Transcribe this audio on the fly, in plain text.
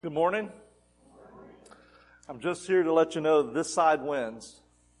Good morning. I'm just here to let you know that this side wins.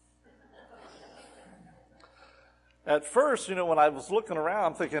 At first, when I was looking around,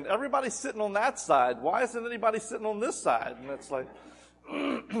 I'm thinking, everybody's sitting on that side. Why isn't anybody sitting on this side? And it's like,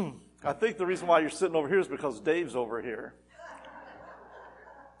 I think the reason why you're sitting over here is because Dave's over here.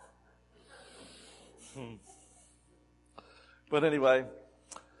 But anyway,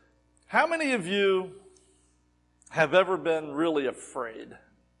 how many of you have ever been really afraid?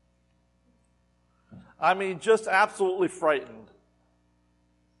 I mean, just absolutely frightened.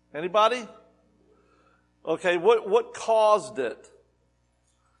 Anybody? Okay, what caused it?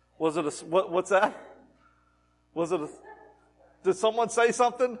 Was it what's that? Did someone say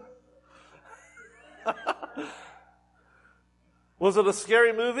something? Was it a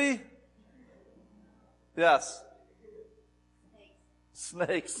scary movie? Yes.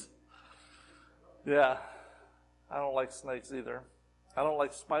 Snakes. Yeah. I don't like snakes either. I don't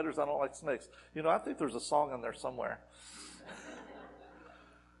like spiders. I don't like snakes. I think there's a song in there somewhere.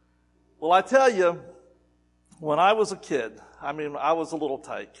 Well, I tell you, when I was a kid, I was a little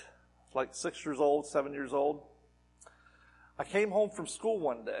tyke, like 6 years old, 7 years old. I came home from school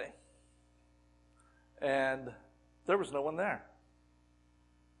one day, and there was no one there.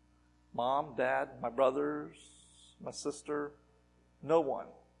 Mom, Dad, my brothers, my sister, no one.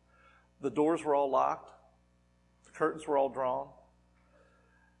 The doors were all locked. The curtains were all drawn.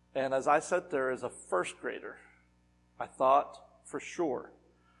 And as I sat there as a first grader, I thought for sure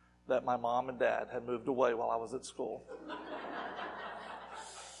that my mom and dad had moved away while I was at school.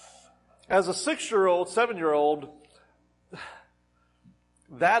 As a 6-year-old, 7-year-old,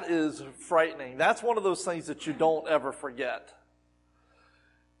 that is frightening. That's one of those things that you don't ever forget.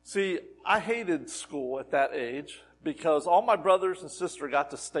 See, I hated school at that age because all my brothers and sister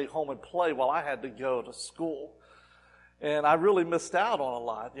got to stay home and play while I had to go to school. And I really missed out on a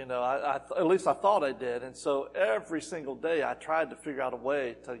lot, at least I thought I did. And so every single day I tried to figure out a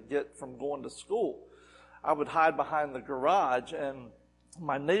way to get from going to school. I would hide behind the garage, and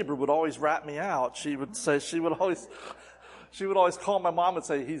my neighbor would always rat me out. She would always call my mom and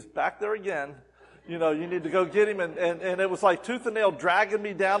say, "He's back there again. You need to go get him." And it was like tooth and nail dragging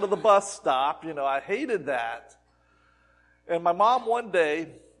me down to the bus stop. I hated that. And my mom one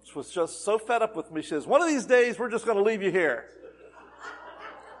day was just so fed up with me. She says, "One of these days, we're just going to leave you here."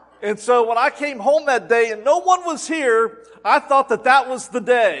 And so when I came home that day and no one was here, I thought that was the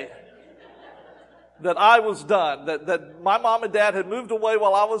day that I was done, that my mom and dad had moved away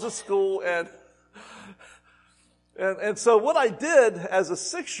while I was at school. And so what I did as a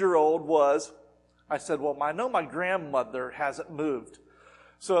 6-year-old was, I said, well, I know my grandmother hasn't moved.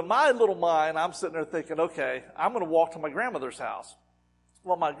 So in my little mind, I'm sitting there thinking, okay, I'm going to walk to my grandmother's house.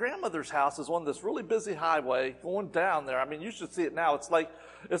 Well, my grandmother's house is on this really busy highway going down there. You should see it now. It's like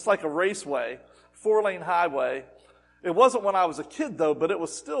a raceway, 4-lane highway. It wasn't when I was a kid, though, but it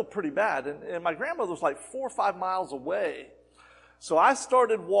was still pretty bad. And my grandmother was like 4 or 5 miles away. So I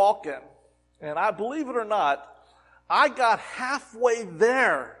started walking, and I believe it or not, I got halfway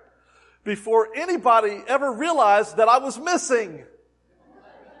there before anybody ever realized that I was missing.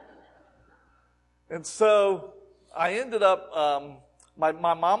 And so I ended up...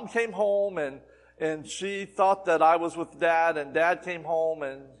 My mom came home and she thought that I was with Dad, and Dad came home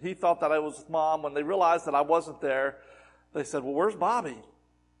and he thought that I was with Mom. When they realized that I wasn't there, they said, "Well, where's Bobby?"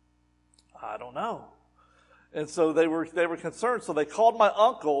 I don't know. And so they were concerned. So they called my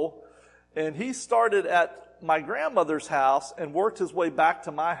uncle, and he started at my grandmother's house and worked his way back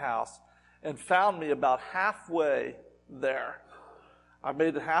to my house and found me about halfway there. I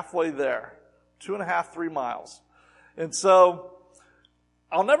made it halfway there, 2.5, 3 miles. And so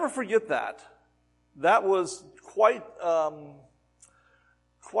I'll never forget that. That was quite an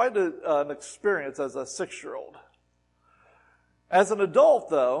experience as a 6-year-old. As an adult,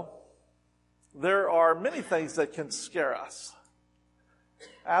 though, there are many things that can scare us.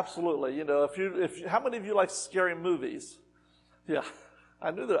 Absolutely. How many of you like scary movies? Yeah,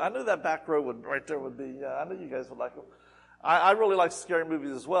 I knew that back row right there would be. I knew you guys would like them. I really like scary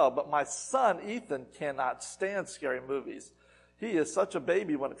movies as well, but my son Ethan cannot stand scary movies. He is such a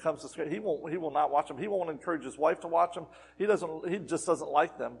baby when it comes to scary. He will not watch them. He won't encourage his wife to watch them. He just doesn't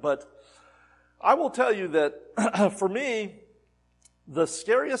like them. But I will tell you that for me, the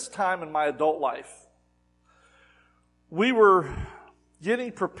scariest time in my adult life, we were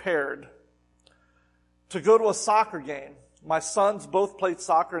getting prepared to go to a soccer game. My sons both played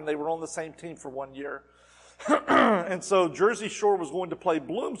soccer, and they were on the same team for 1 year. And so Jersey Shore was going to play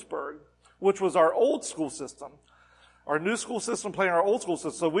Bloomsburg, which was our old school system. Our new school system playing our old school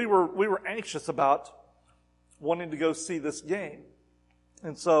system. So we were anxious about wanting to go see this game.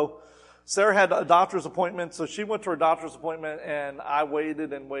 And so Sarah had a doctor's appointment, so she went to her doctor's appointment, and I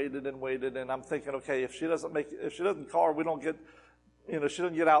waited and waited and waited, and I'm thinking, okay, if she doesn't call her, we don't get, she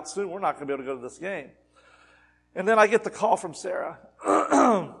doesn't get out soon, we're not going to be able to go to this game. And then I get the call from Sarah,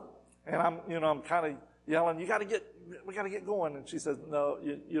 and I'm kind of yelling, we got to get going. And she says, no,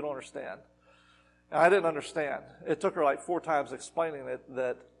 you don't understand. And I didn't understand. It took her like 4 times explaining it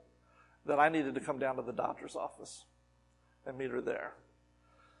that I needed to come down to the doctor's office and meet her there.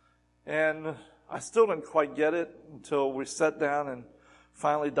 And I still didn't quite get it until we sat down, and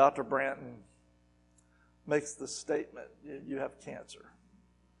finally Dr. Branton makes the statement, you have cancer.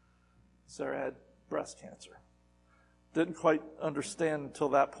 Sarah had breast cancer. Didn't quite understand until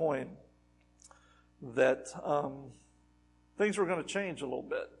that point that things were going to change a little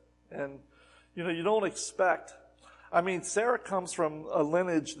bit. And, you don't expect. I mean, Sarah comes from a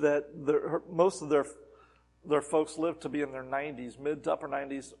lineage that most of their folks lived to be in their 90s, mid to upper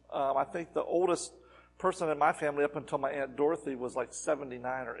 90s. I think the oldest person in my family up until my Aunt Dorothy was like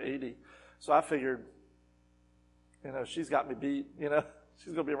 79 or 80. So I figured, she's got me beat.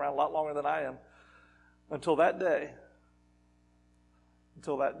 She's going to be around a lot longer than I am. Until that day,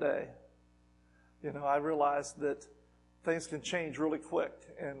 I realized that things can change really quick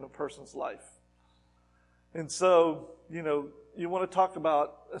in a person's life. And so, you want to talk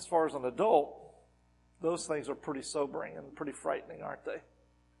about, as far as an adult, those things are pretty sobering and pretty frightening, aren't they?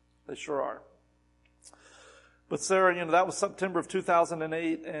 They sure are. But Sarah, that was September of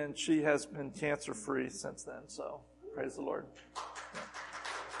 2008, and she has been cancer-free since then. So, praise the Lord.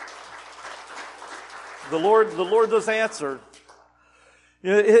 The Lord does answer.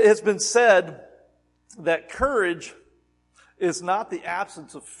 It has been said that courage is not the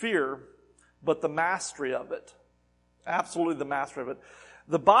absence of fear, but the mastery of it. Absolutely the mastery of it.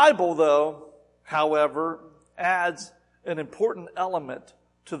 The Bible, though, however, adds an important element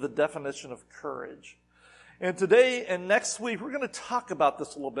to the definition of courage. And today and next week, we're going to talk about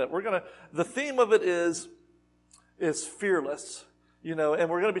this a little bit. The theme of it is fearless. And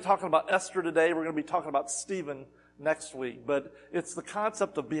we're going to be talking about Esther today. We're going to be talking about Stephen next week. But it's the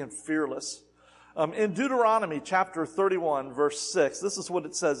concept of being fearless. In Deuteronomy chapter 31, verse 6, this is what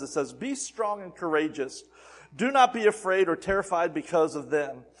it says. It says, "Be strong and courageous. Do not be afraid or terrified because of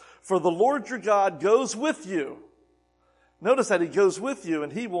them. For the Lord your God goes with you." Notice that He goes with you,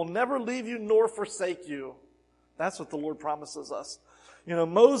 and He will never leave you nor forsake you. That's what the Lord promises us.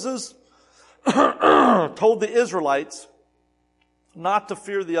 Moses told the Israelites not to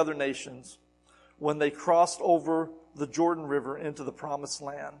fear the other nations when they crossed over the Jordan River into the promised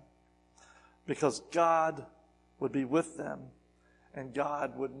land, because God would be with them and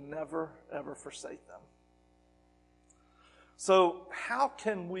God would never, ever forsake them. So how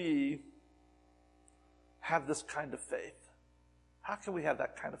can we have this kind of faith? How can we have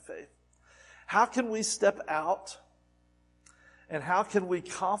that kind of faith? How can we step out, and how can we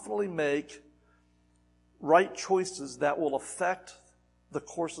confidently make right choices that will affect the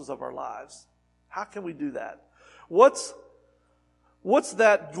courses of our lives? How can we do that? What's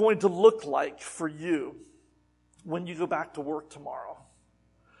that going to look like for you when you go back to work tomorrow?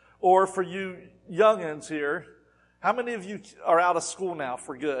 Or for you youngins here, how many of you are out of school now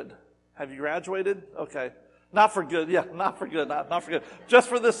for good? Have you graduated? Okay. Not for good. Yeah, not for good. Not for good. Just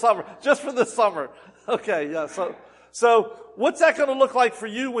for this summer. Just for this summer. Okay, yeah. So what's that going to look like for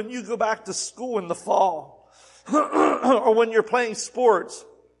you when you go back to school in the fall? Or when you're playing sports?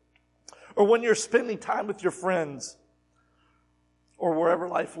 Or when you're spending time with your friends? Or wherever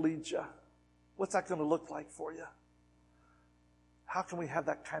life leads you? What's that going to look like for you? How can we have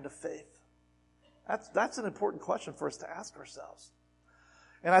that kind of faith? That's an important question for us to ask ourselves.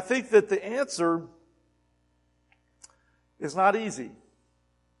 And I think that the answer is not easy.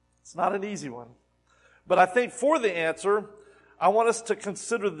 It's not an easy one. But I think for the answer, I want us to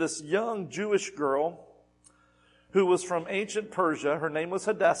consider this young Jewish girl who was from ancient Persia. Her name was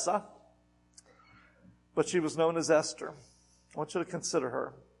Hadassah, but she was known as Esther. I want you to consider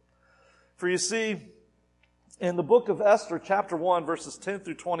her. For you see, in the book of Esther, chapter 1, verses 10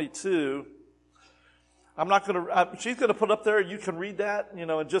 through 22, she's going to put up there, you can read that,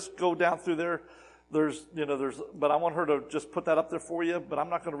 and just go down through there. But I want her to just put that up there for you, but I'm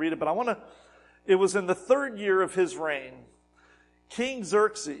not going to read it. But it was in the 3rd year of his reign, King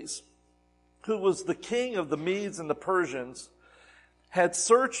Xerxes, who was the king of the Medes and the Persians, had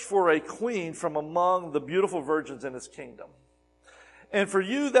searched for a queen from among the beautiful virgins in his kingdom. And for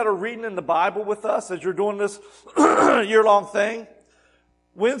you that are reading in the Bible with us as you're doing this year-long thing,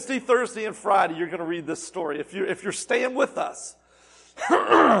 Wednesday, Thursday, and Friday, you're going to read this story. If you're staying with us,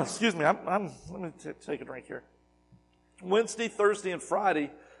 excuse me, let me take a drink here. Wednesday, Thursday, and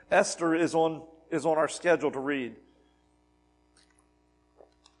Friday, Esther is on our schedule to read.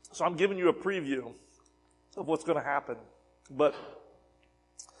 So I'm giving you a preview of what's going to happen. But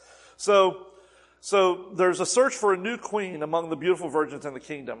so there's a search for a new queen among the beautiful virgins in the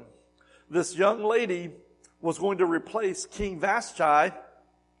kingdom. This young lady was going to replace King Vashti.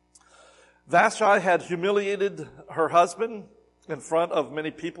 Vashti had humiliated her husband in front of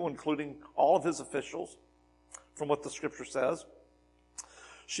many people, including all of his officials, from what the scripture says.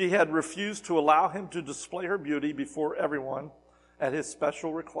 She had refused to allow him to display her beauty before everyone at his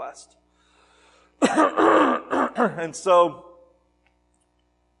special request. And so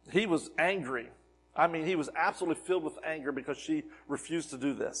he was angry. I mean, he was absolutely filled with anger because she refused to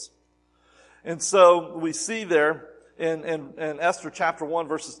do this. And so we see there in Esther chapter 1,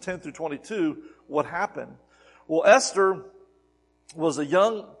 verses 10 through 22, what happened. Well, Esther was a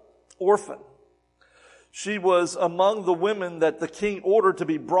young orphan. She was among the women that the king ordered to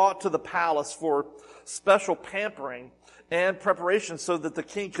be brought to the palace for special pampering and preparation so that the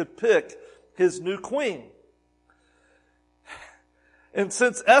king could pick his new queen. And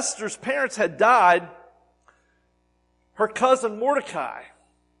since Esther's parents had died, her cousin Mordecai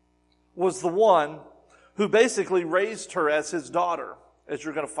was the one who basically raised her as his daughter, as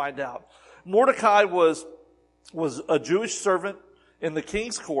you're going to find out. Mordecai was a Jewish servant in the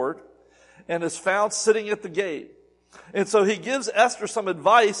king's court and is found sitting at the gate. And so he gives Esther some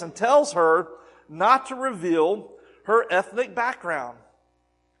advice and tells her not to reveal her ethnic background.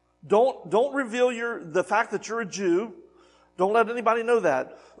 Don't reveal the fact that you're a Jew. Don't let anybody know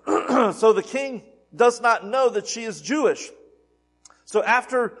that. So the king does not know that she is Jewish. So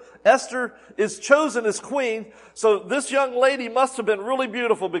after Esther is chosen as queen, so this young lady must have been really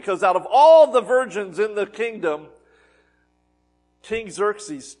beautiful, because out of all the virgins in the kingdom, King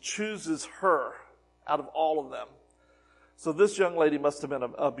Xerxes chooses her out of all of them. So this young lady must have been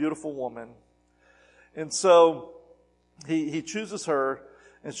a beautiful woman. And so he chooses her,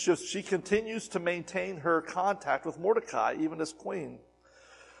 and she continues to maintain her contact with Mordecai, even as queen.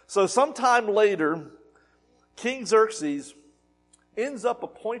 So sometime later, King Xerxes ends up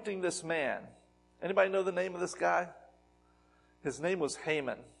appointing this man. Anybody know the name of this guy? His name was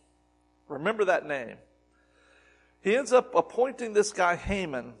Haman. Remember that name. He ends up appointing this guy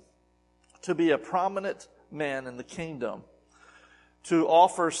Haman to be a prominent man in the kingdom, to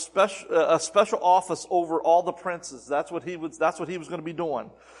offer a special office over all the princes. That's what he was going to be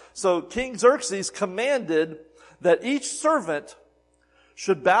doing. So King Xerxes commanded that each servant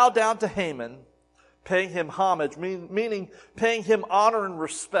should bow down to Haman, paying him homage, meaning paying him honor and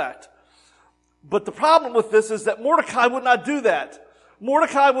respect. But the problem with this is that Mordecai would not do that.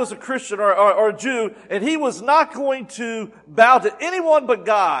 Mordecai was a Christian or a Jew, and he was not going to bow to anyone but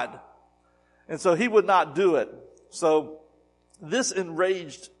God. And so he would not do it. So this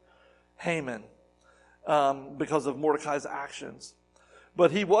enraged Haman because of Mordecai's actions.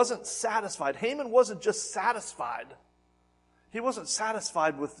 But he wasn't satisfied. Haman wasn't just satisfied. He wasn't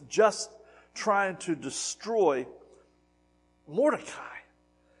satisfied with just trying to destroy Mordecai.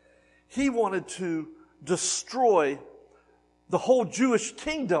 He wanted to destroy the whole Jewish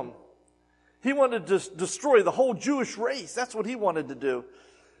kingdom. He wanted to destroy the whole Jewish race. That's what he wanted to do.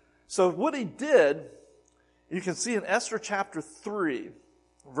 So what he did, you can see in Esther chapter 3,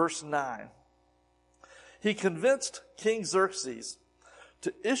 verse 9. He convinced King Xerxes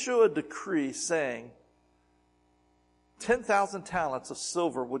to issue a decree saying 10,000 talents of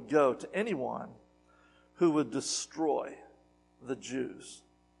silver would go to anyone who would destroy the Jews.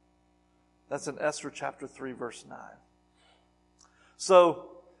 That's in Esther chapter 3, verse 9. So,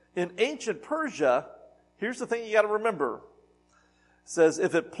 in ancient Persia, here's the thing you got to remember. It says,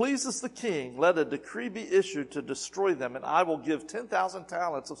 if it pleases the king, let a decree be issued to destroy them, and I will give 10,000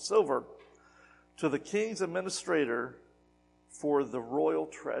 talents of silver to the king's administrator for the royal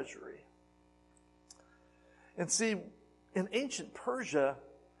treasury. And see, in ancient Persia,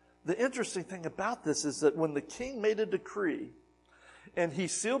 the interesting thing about this is that when the king made a decree and he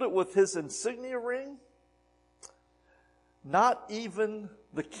sealed it with his insignia ring, not even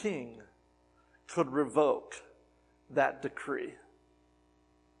the king could revoke that decree.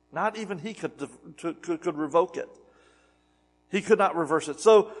 Not even he could revoke it. He could not reverse it.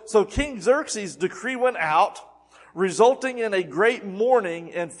 So King Xerxes' decree went out, resulting in a great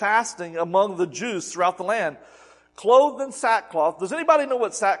mourning and fasting among the Jews throughout the land, clothed in sackcloth. Does anybody know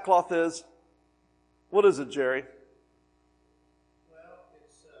what sackcloth is? What is it, Jerry? Well,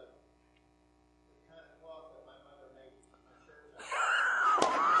 it's the kind of cloth that my mother made my shirts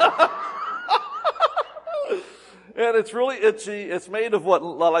out of. and it's really itchy. It's made of what,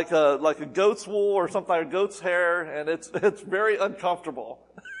 like a goat's wool or something, like a goat's hair, and it's very uncomfortable.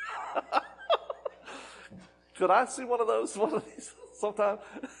 Could I see one of these sometime?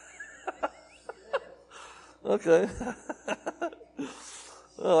 Okay.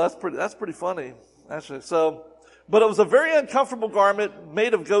 Oh, that's pretty funny, actually. So, but it was a very uncomfortable garment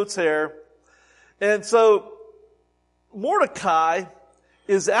made of goat's hair. And so Mordecai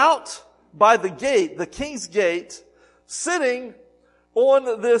is out by the gate, the king's gate, sitting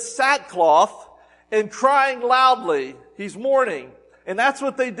on this sackcloth and crying loudly. He's mourning. And that's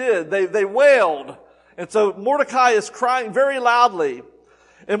what they did. They wailed. And so Mordecai is crying very loudly.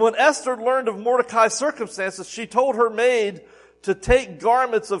 And when Esther learned of Mordecai's circumstances, she told her maid to take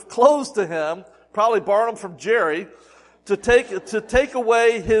garments of clothes to him, probably borrowed them from Jerry, to take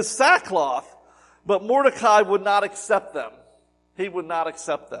away his sackcloth. But Mordecai would not accept them. He would not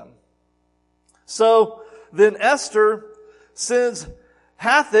accept them. So then Esther sends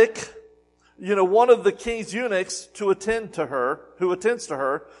Hathach, one of the king's eunuchs, who attends to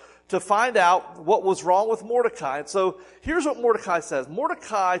her, to find out what was wrong with Mordecai. And so here's what Mordecai says.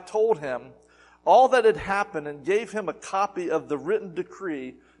 Mordecai told him all that had happened and gave him a copy of the written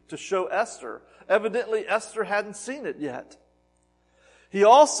decree to show Esther. Evidently, Esther hadn't seen it yet. He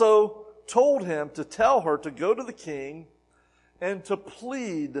also told him to tell her to go to the king and to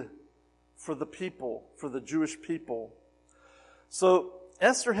plead for the people, for the Jewish people. So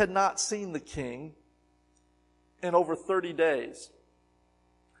Esther had not seen the king in over 30 days.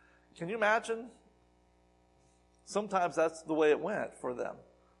 Can you imagine? Sometimes that's the way it went for them.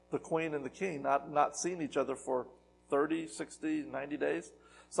 The queen and the king not seeing each other for 30, 60, 90 days.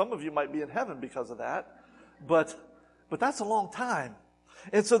 Some of you might be in heaven because of that. But that's a long time.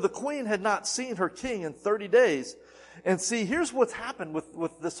 And so the queen had not seen her king in 30 days. And see, here's what's happened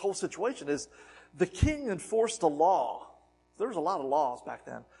with this whole situation is the king enforced a law. There was a lot of laws back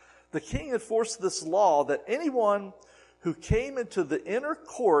then. The king enforced this law that anyone who came into the inner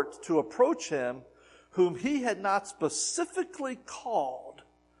court to approach him, whom he had not specifically called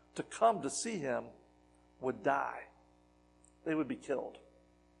to come to see him, would die. They would be killed.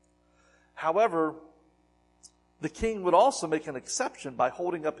 However, the king would also make an exception by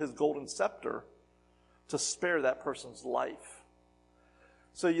holding up his golden scepter to spare that person's life.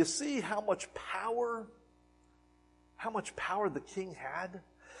 So you see how much power the king had,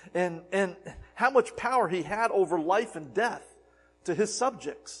 and how much power he had over life and death to his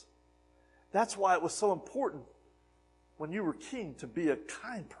subjects. That's why it was so important when you were king to be a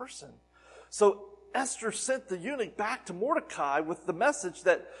kind person. So Esther sent the eunuch back to Mordecai with the message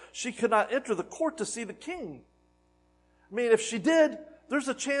that she could not enter the court to see the king. I mean, if she did, there's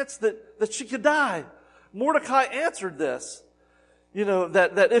a chance that she could die. Mordecai answered this,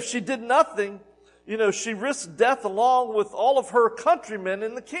 that if she did nothing, she risked death along with all of her countrymen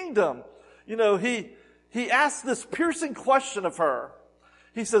in the kingdom. He asked this piercing question of her.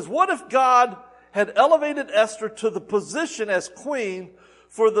 He says, what if God had elevated Esther to the position as queen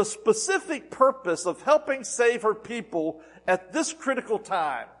for the specific purpose of helping save her people at this critical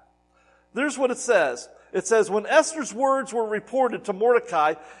time? There's what it says. It says, when Esther's words were reported to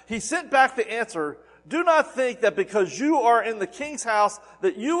Mordecai, he sent back the answer, do not think that because you are in the king's house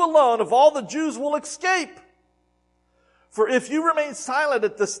that you alone of all the Jews will escape. For if you remain silent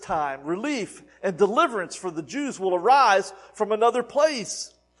at this time, relief and deliverance for the Jews will arise from another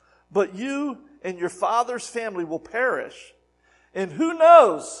place. But you and your father's family will perish. And who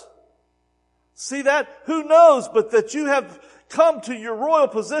knows? See that? Who knows but that you have come to your royal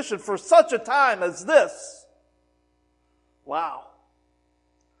position for such a time as this? Wow.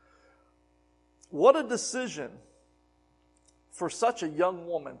 What a decision for such a young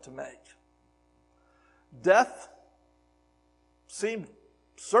woman to make. Death seemed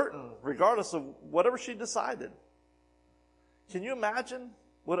certain regardless of whatever she decided. Can you imagine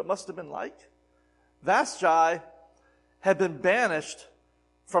what it must have been like? Vashti had been banished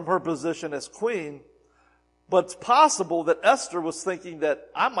from her position as queen, but it's possible that Esther was thinking that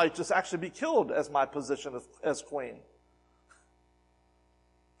I might just actually be killed as my position as queen.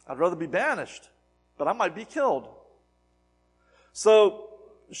 I'd rather be banished, but I might be killed. So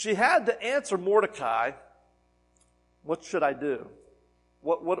she had to answer Mordecai, what should I do?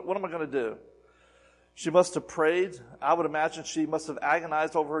 What am I going to do? She must have prayed. I would imagine she must have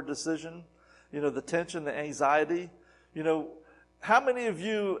agonized over her decision. The tension, the anxiety. How many of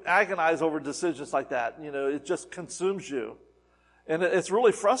you agonize over decisions like that? It just consumes you. And it's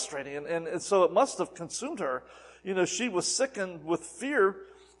really frustrating. And so it must have consumed her. She was sickened with fear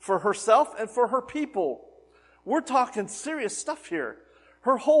for herself and for her people. We're talking serious stuff here.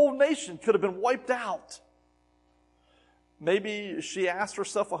 Her whole nation could have been wiped out. maybe she asked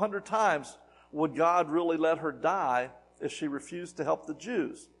herself 100 times, would God really let her die if she refused to help the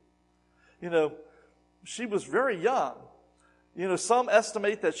Jews? She was very young. Some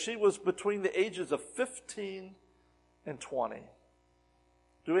estimate that she was between the ages of 15 and 20.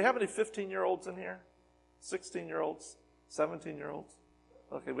 Do we have any 15-year-olds in here? 16-year-olds? 17-year-olds?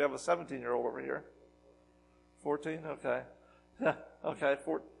 Okay, we have a 17-year-old over here. 14? Okay. Yeah, okay.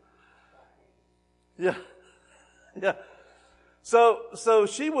 Yeah. Yeah. So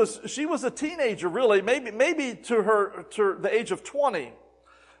she was a teenager, really, maybe to the age of 20.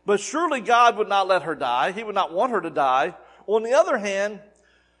 But surely God would not let her die. He would not want her to die. On the other hand,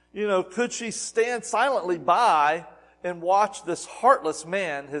 could she stand silently by and watch this heartless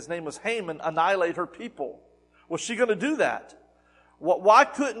man, his name was Haman, annihilate her people? Was she going to do that? Why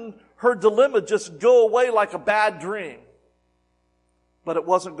couldn't her dilemma just go away like a bad dream? But it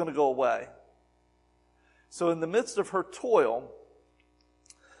wasn't going to go away. So in the midst of her toil,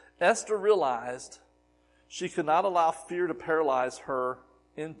 Esther realized she could not allow fear to paralyze her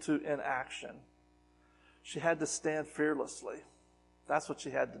into inaction. She had to stand fearlessly. That's what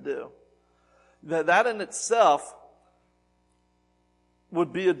she had to do. That in itself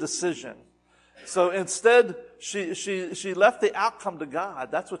would be a decision. So instead, she left the outcome to God.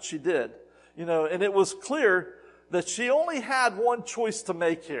 That's what she did. And it was clear that she only had one choice to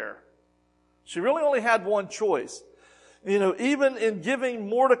make here. She really only had one choice. Even in giving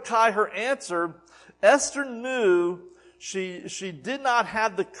Mordecai her answer, Esther knew she did not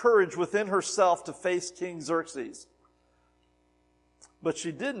have the courage within herself to face King Xerxes. But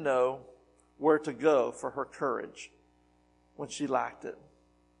she did know where to go for her courage when she lacked it.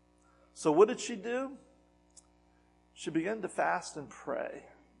 So what did she do? She began to fast and pray.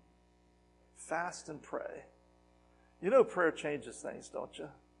 Fast and pray. Prayer changes things, don't you?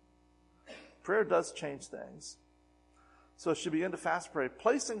 Prayer does change things. So she began to fast and pray.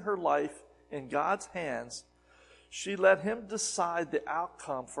 Placing her life in God's hands, she let him decide the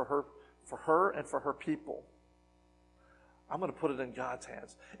outcome for her and for her people. I'm going to put it in God's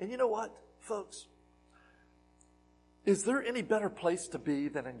hands. And you know what, folks? Is there any better place to be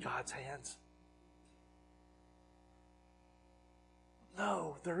than in God's hands?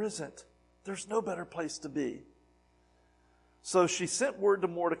 No, there isn't. There's no better place to be. So she sent word to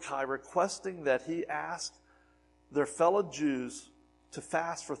Mordecai requesting that he ask their fellow Jews to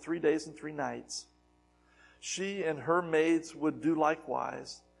fast for 3 days and 3 nights. She and her maids would do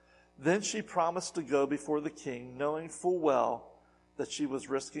likewise. Then she promised to go before the king, knowing full well that she was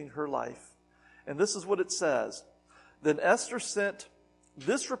risking her life. And this is what it says. Then Esther sent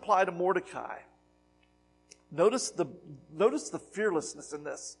this reply to Mordecai. Notice the fearlessness in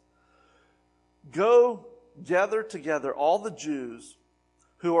this. Go gather together all the Jews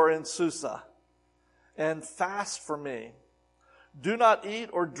who are in Susa and fast for me. Do not eat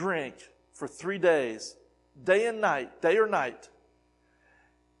or drink for 3 days, day or night.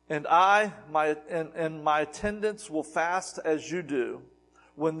 And my attendants will fast as you do.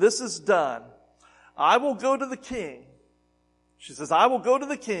 When this is done, I will go to the king. She says, I will go to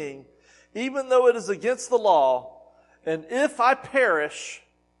the king, even though it is against the law. And if I perish,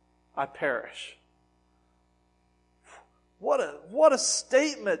 I perish. What a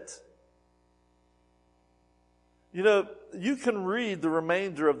statement. You can read the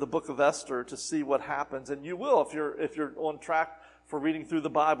remainder of the book of Esther to see what happens, and you will if you're on track for reading through the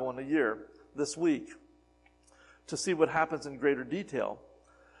Bible in a year this week to see what happens in greater detail.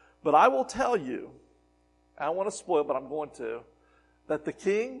 But I will tell you, I don't want to spoil, but I'm going to, that the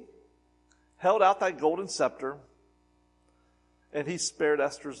king held out that golden scepter and he spared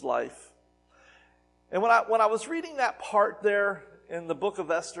Esther's life. And when I was reading that part there in the book of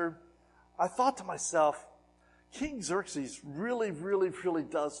Esther, I thought to myself, King Xerxes really, really, really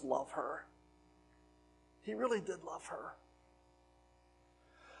does love her. He really did love her.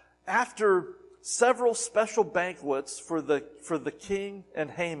 After several special banquets for the king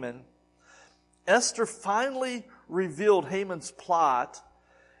and Haman, Esther finally revealed Haman's plot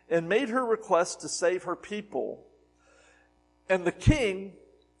and made her request to save her people. And the King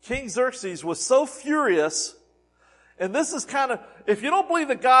Xerxes, was so furious, and this is kind of, if you don't believe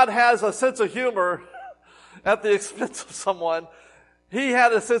that God has a sense of humor at the expense of someone, he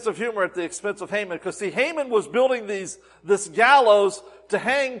had a sense of humor at the expense of Haman. Because see, Haman was building this gallows to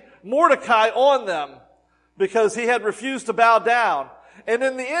hang Mordecai on them because he had refused to bow down. And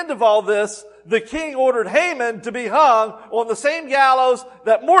in the end of all this, the king ordered Haman to be hung on the same gallows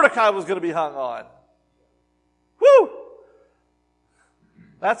that Mordecai was going to be hung on. Woo!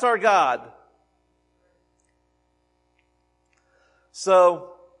 That's our God.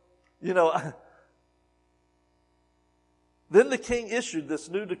 So, Then the king issued this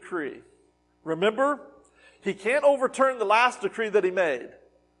new decree. Remember, he can't overturn the last decree that he made.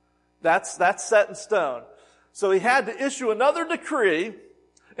 That's set in stone. So he had to issue another decree,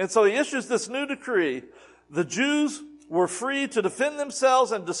 and so he issues this new decree. The Jews were free to defend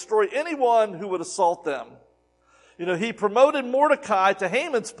themselves and destroy anyone who would assault them. He promoted Mordecai to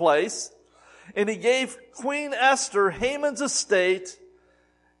Haman's place, and he gave Queen Esther Haman's estate,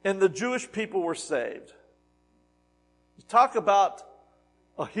 and the Jewish people were saved. You talk about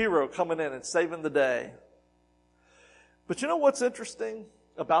a hero coming in and saving the day. But you know what's interesting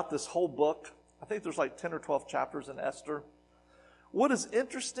about this whole book? I think there's like 10 or 12 chapters in Esther. What is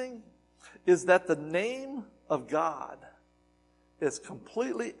interesting is that the name of God is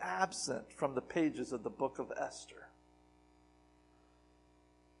completely absent from the pages of the book of Esther.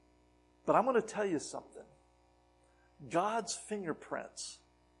 But I'm going to tell you something. God's fingerprints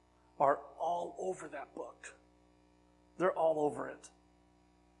are all over that book. They're all over it.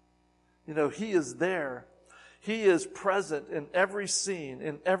 He is there. He is present in every scene,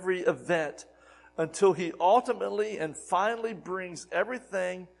 in every event, until he ultimately and finally brings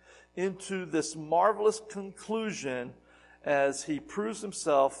everything into this marvelous conclusion as he proves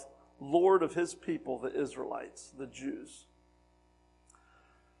himself Lord of his people, the Israelites, the Jews.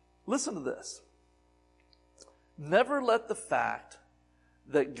 Listen to this. Never let the fact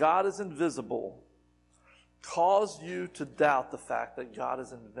that God is invisible cause you to doubt the fact that God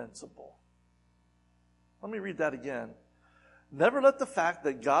is invincible. Let me read that again. Never let the fact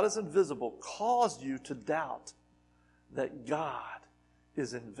that God is invisible cause you to doubt that God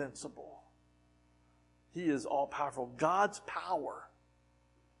is invincible. He is all-powerful. God's power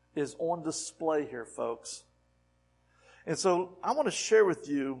is on display here, folks. And so I want to share with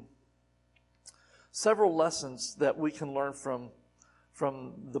you several lessons that we can learn from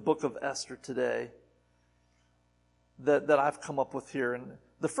the book of Esther today that I've come up with here. And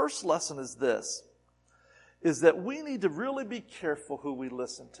the first lesson is this, is that we need to really be careful who we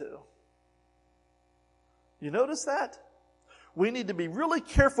listen to. You notice that? We need to be really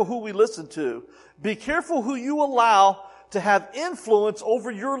careful who we listen to. Be careful who you allow to have influence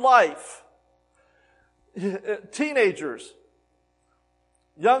over your life. Teenagers,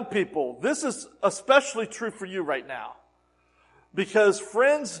 young people, this is especially true for you right now. Because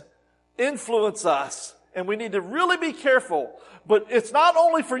friends influence us, and we need to really be careful. But it's not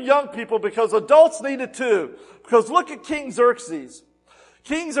only for young people, because adults need it too. Because look at King Xerxes.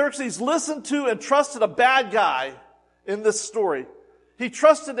 King Xerxes listened to and trusted a bad guy in this story. He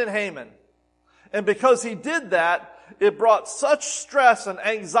trusted in Haman. And because he did that, it brought such stress and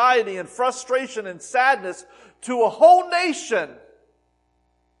anxiety and frustration and sadness to a whole nation.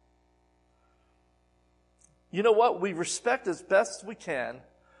 You know what? We respect as best we can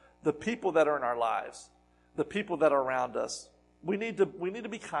the people that are in our lives, the people that are around us. We need to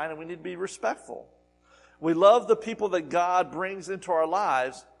be kind and we need to be respectful. We love the people that God brings into our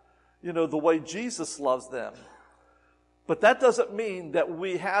lives, the way Jesus loves them. But that doesn't mean that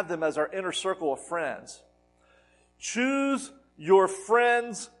we have them as our inner circle of friends. Choose your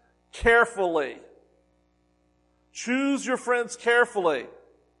friends carefully. Choose your friends carefully.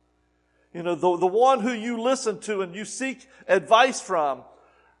 The one who you listen to and you seek advice from,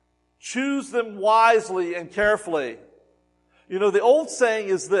 choose them wisely and carefully. The old saying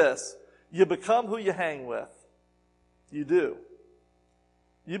is this: you become who you hang with. You do.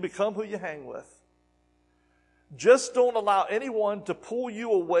 You become who you hang with. Just don't allow anyone to pull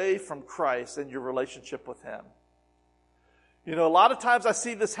you away from Christ and your relationship with Him. A lot of times I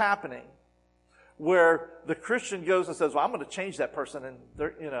see this happening where the Christian goes and says, well, I'm going to change that person.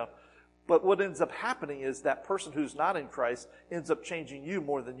 And but what ends up happening is that person who's not in Christ ends up changing you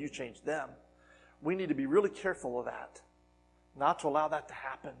more than you change them. We need to be really careful of that, not to allow that to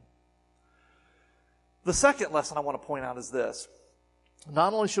happen. The second lesson I want to point out is this.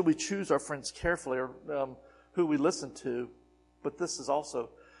 Not only should we choose our friends carefully, or who we listen to, but this is also,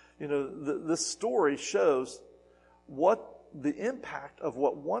 this story shows what the impact of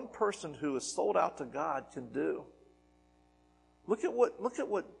what one person who is sold out to God can do. Look at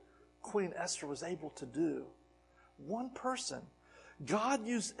what Queen Esther was able to do. One person. God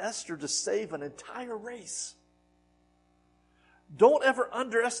used Esther to save an entire race. Don't ever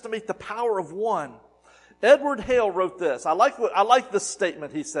underestimate the power of one. Edward Hale wrote this. I like this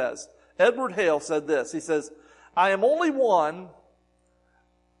statement he says. Edward Hale said this. He says, I am only one,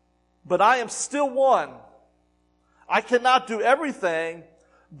 but I am still one. I cannot do everything,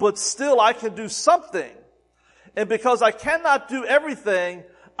 but still I can do something. And because I cannot do everything,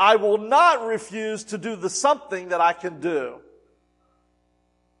 I will not refuse to do the something that I can do.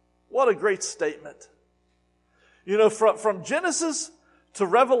 What a great statement. You know, from Genesis to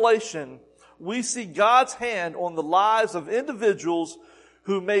Revelation, we see God's hand on the lives of individuals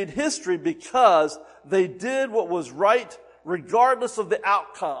who made history because they did what was right regardless of the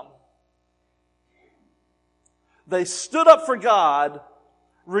outcome. They stood up for God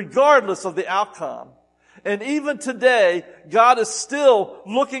regardless of the outcome. And even today, God is still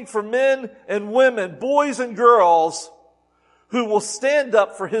looking for men and women, boys and girls, who will stand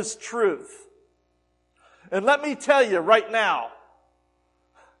up for His truth. And let me tell you right now,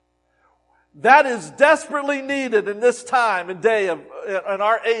 that is desperately needed in this time and day in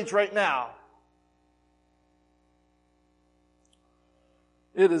our age right now.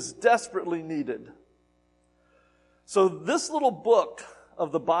 It is desperately needed. So this little book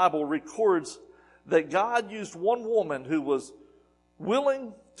of the Bible records that God used one woman who was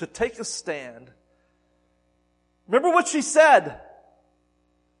willing to take a stand. Remember what she said.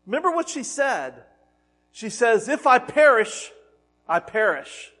 Remember what she said. She says, if I perish, I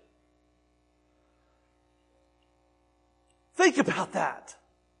perish. Think about that.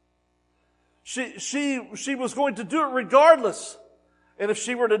 She was going to do it regardless. And if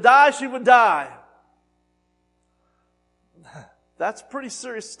she were to die, she would die. That's pretty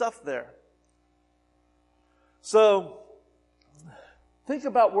serious stuff there. So, think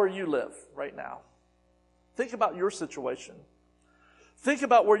about where you live right now. Think about your situation. Think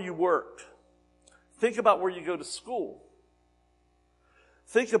about where you work. Think about where you go to school.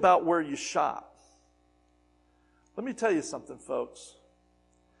 Think about where you shop. Let me tell you something, folks.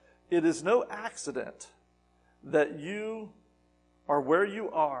 It is no accident that you are where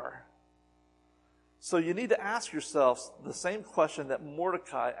you are. So you need to ask yourselves the same question that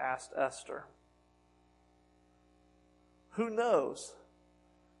Mordecai asked Esther. Who knows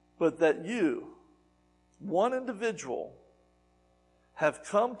but that you, one individual, have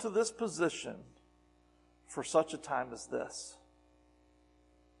come to this position for such a time as this?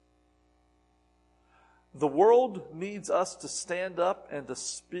 The world needs us to stand up and to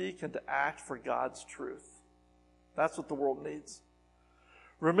speak and to act for God's truth. That's what the world needs.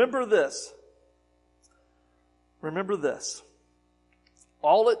 Remember this. Remember this.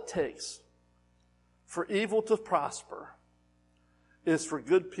 All it takes for evil to prosper is for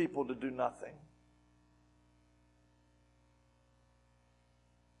good people to do nothing.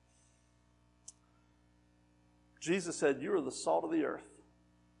 Jesus said, you are the salt of the earth.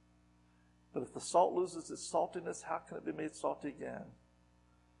 But if the salt loses its saltiness, how can it be made salty again?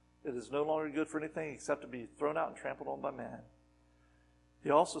 It is no longer good for anything except to be thrown out and trampled on by man. He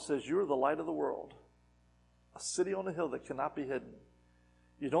also says, you are the light of the world, a city on a hill that cannot be hidden.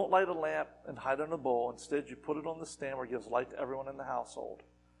 You don't light a lamp and hide it in a bowl. Instead, you put it on the stand where it gives light to everyone in the household.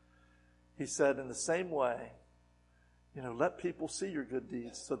 He said, in the same way, let people see your good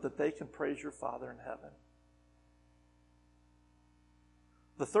deeds so that they can praise your Father in heaven.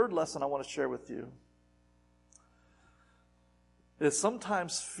 The third lesson I want to share with you is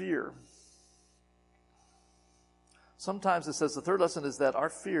sometimes fear. Sometimes it says the third lesson is that our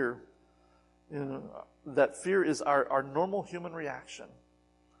fear, that fear is our normal human reaction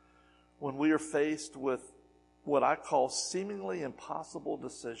when we are faced with what I call seemingly impossible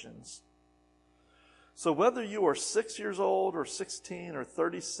decisions. So whether you are 6 years old or 16 or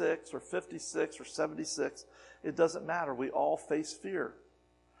 36 or 56 or 76, it doesn't matter. We all face fear.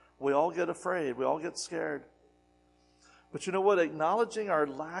 We all get afraid. We all get scared. But you know what? Acknowledging our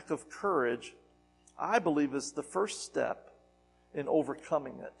lack of courage, I believe, is the first step in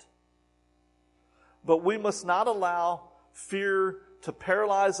overcoming it. But we must not allow fear to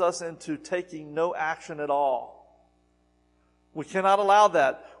paralyze us into taking no action at all. We cannot allow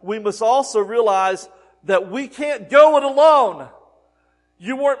that. We must also realize that we can't go it alone.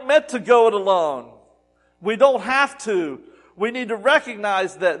 You weren't meant to go it alone. We don't have to. We need to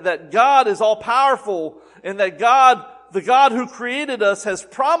recognize that God is all-powerful and that God, the God who created us, has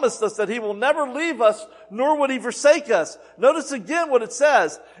promised us that He will never leave us, nor would He forsake us. Notice again what it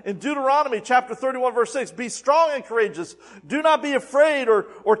says in Deuteronomy chapter 31, verse 6. Be strong and courageous. Do not be afraid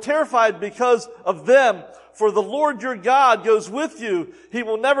or terrified because of them. For the Lord your God goes with you. He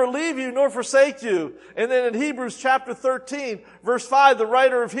will never leave you nor forsake you. And then in Hebrews chapter 13, verse 5, the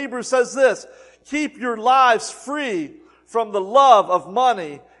writer of Hebrews says this. Keep your lives free from the love of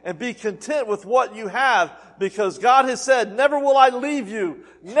money and be content with what you have, because God has said, never will I leave you,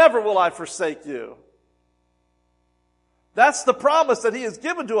 never will I forsake you. That's the promise that He has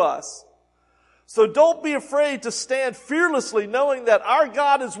given to us. So don't be afraid to stand fearlessly, knowing that our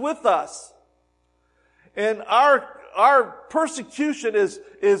God is with us. And our persecution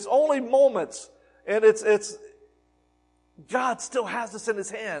is only moments, and it's God still has us in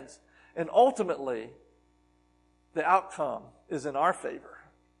His hands. And ultimately, the outcome is in our favor.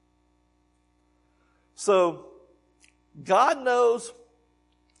 So, God knows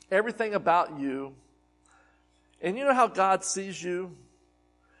everything about you. And you know how God sees you?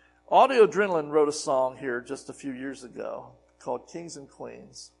 Audio Adrenaline wrote a song here just a few years ago called Kings and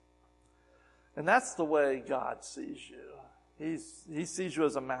Queens. And that's the way God sees you. He sees you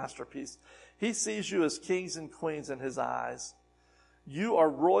as a masterpiece. He sees you as kings and queens in his eyes. You are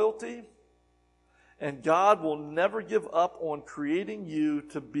royalty, and God will never give up on creating you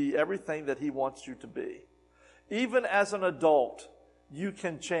to be everything that he wants you to be. Even as an adult, you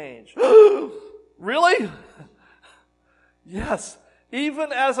can change. Really? Yes.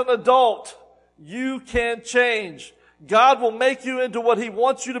 Even as an adult, you can change. God will make you into what he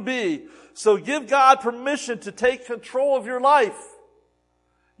wants you to be. So give God permission to take control of your life.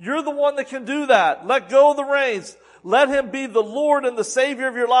 You're the one that can do that. Let go of the reins. Let him be the Lord and the Savior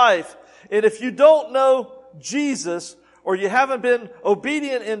of your life. And if you don't know Jesus, or you haven't been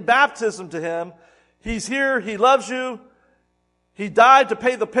obedient in baptism to him, he's here, he loves you, he died to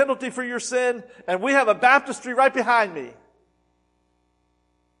pay the penalty for your sin, and we have a baptistry right behind me.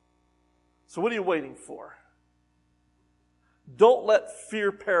 So what are you waiting for? Don't let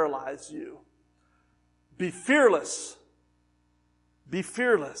fear paralyze you. Be fearless. Be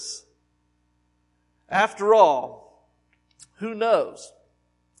fearless. After all, who knows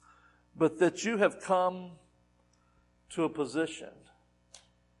but that you have come to a position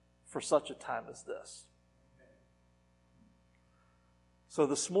for such a time as this. So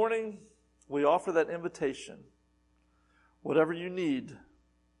this morning, we offer that invitation. Whatever you need,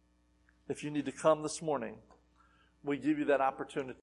 if you need to come this morning, we give you that opportunity.